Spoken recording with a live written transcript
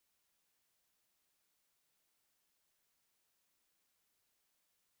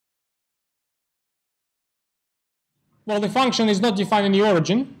Well, the function is not defined in the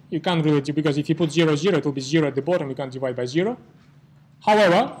origin. You can't really do, because if you put 0, 0, it will be 0 at the bottom. You can't divide by 0.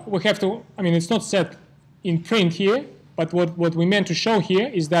 However, we have to, I mean, it's not set in print here, but what we meant to show here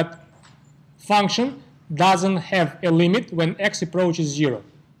is that function doesn't have a limit when x approaches 0.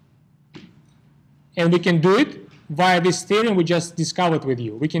 And we can do it via this theorem we just discovered with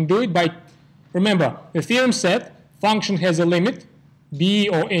you. We can do it by, remember, the theorem said function has a limit, b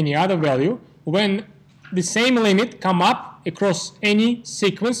or any other value, when the same limit come up across any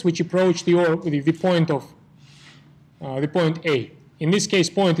sequence which approach the point of the point A. In this case,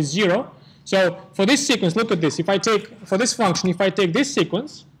 point is 0. So for this sequence, look at this. If I take, for this function, if I take this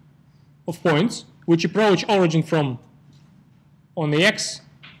sequence of points which approach origin from on the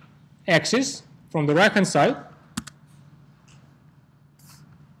x-axis from the right-hand side,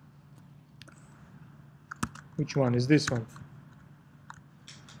 which one is this one?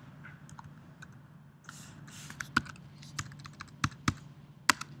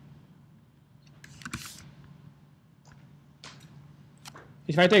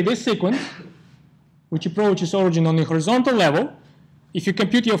 If I take this sequence, which approaches origin on the horizontal level, if you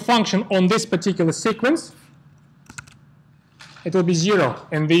compute your function on this particular sequence, it will be 0.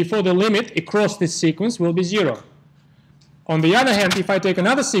 And therefore, the limit across this sequence will be 0. On the other hand, if I take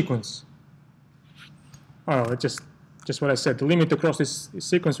another sequence, oh, it's just what I said, the limit across this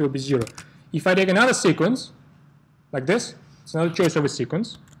sequence will be 0. If I take another sequence, like this, it's another choice of a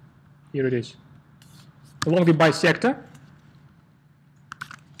sequence. Here it is. Along the bisector,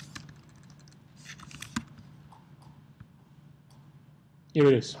 here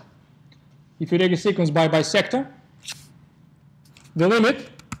it is. If you take a sequence by bisector, the limit,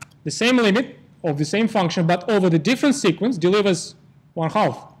 the same limit of the same function, but over the different sequence delivers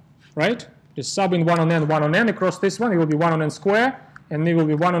 1/2, right? Just sub in 1 on n across this one, it will be 1 on n square, and it will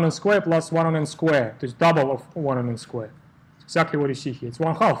be 1 on n square plus 1 on n square. It's double of 1 on n square. It's exactly what you see here. It's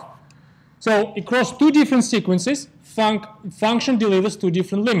 1/2. So across two different sequences, function delivers two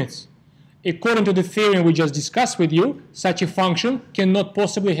different limits. According to the theorem we just discussed with you, such a function cannot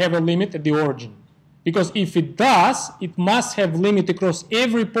possibly have a limit at the origin. Because if it does, it must have limit across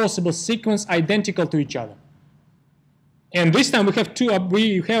every possible sequence identical to each other. And this time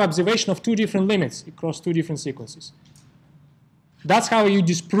we have observation of two different limits across two different sequences. That's how you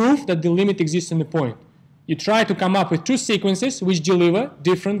disprove that the limit exists in the point. You try to come up with two sequences which deliver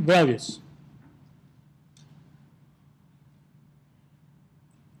different values.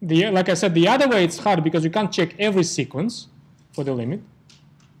 Like I said, the other way it's hard because you can't check every sequence for the limit.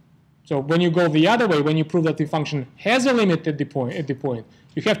 So when you go the other way, when you prove that the function has a limit at the point,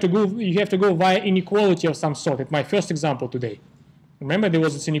 you have to go via inequality of some sort. At my first example today, remember there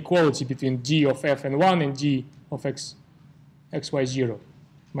was this inequality between d of fn1 and d of xy0.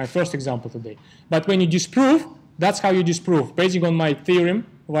 My first example today. But when you disprove, that's how you disprove, based on my theorem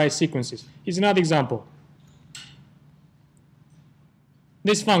via sequences. Here's another example.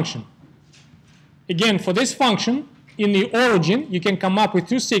 This function. Again, for this function, in the origin, you can come up with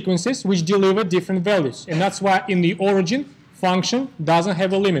two sequences which deliver different values. And that's why in the origin, function doesn't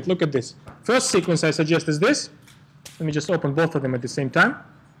have a limit. Look at this. First sequence I suggest is this. Let me just open both of them at the same time.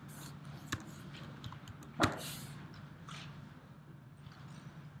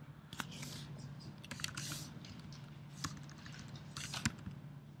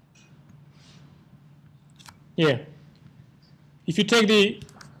 Yeah. If you take the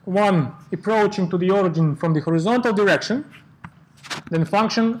one approaching to the origin from the horizontal direction, then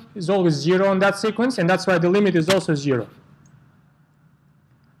function is always 0 on that sequence, and that's why the limit is also 0.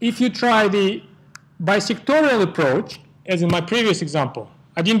 If you try the bisectorial approach, as in my previous example,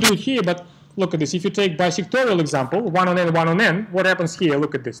 I didn't do it here, but look at this. If you take bisectorial example, 1 on n, 1 on n, what happens here?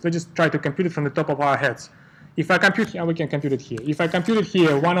 Look at this. Let's just try to compute it from the top of our heads. If I compute here, we can compute it here. If I compute it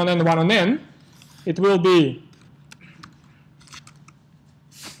here, 1 on n, 1 on n, it will be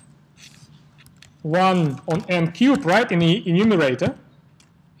 1 on n cubed, right, in the numerator.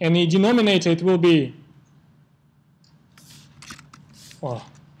 And the denominator, it will be, oh,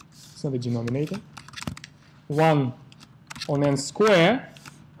 it's not the denominator, 1 on n square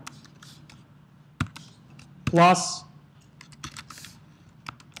plus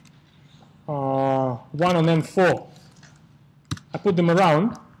 1 on n4. I put them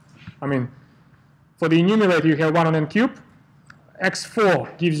around. I mean, for the numerator, you have 1 on n cubed.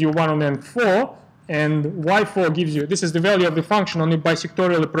 x4 gives you 1 on n4. And y4 gives you, this is the value of the function on the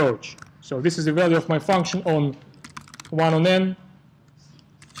bisectorial approach. So this is the value of my function on 1 on n,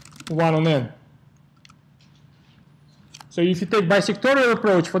 1 on n. So if you take bisectorial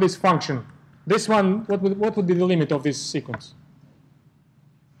approach for this function, this one, what would be the limit of this sequence?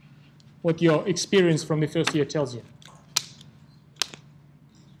 What your experience from the first year tells you.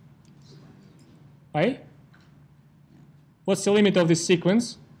 right? What's the limit of this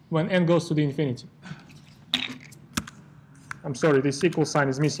sequence when n goes to the infinity? I'm sorry, this equal sign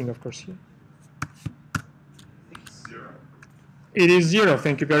is missing, of course, here. It's 0. It is 0,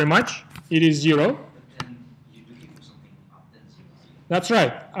 thank you very much. It is 0. But then you do give something up then 0. That's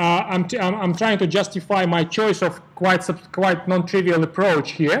right. I'm trying to justify my choice of quite non-trivial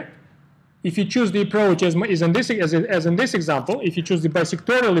approach here. If you choose the approach as in this example, if you choose the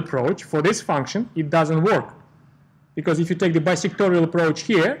bisectorial approach for this function, it doesn't work. Because if you take the bisectorial approach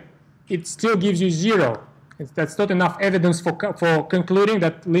here, it still gives you 0. That's not enough evidence for concluding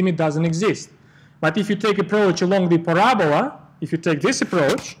that limit doesn't exist. But if you take approach along the parabola, if you take this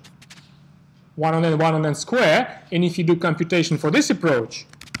approach, 1 on n square, and if you do computation for this approach,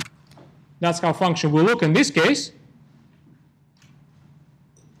 that's how function will look in this case.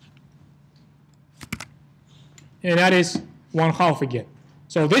 And that is 1/2 again.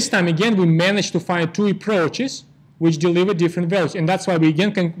 So this time again we managed to find two approaches which deliver different values. And that's why we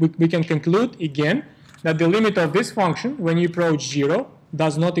can conclude again that the limit of this function when you approach 0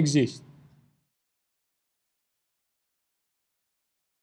 does not exist.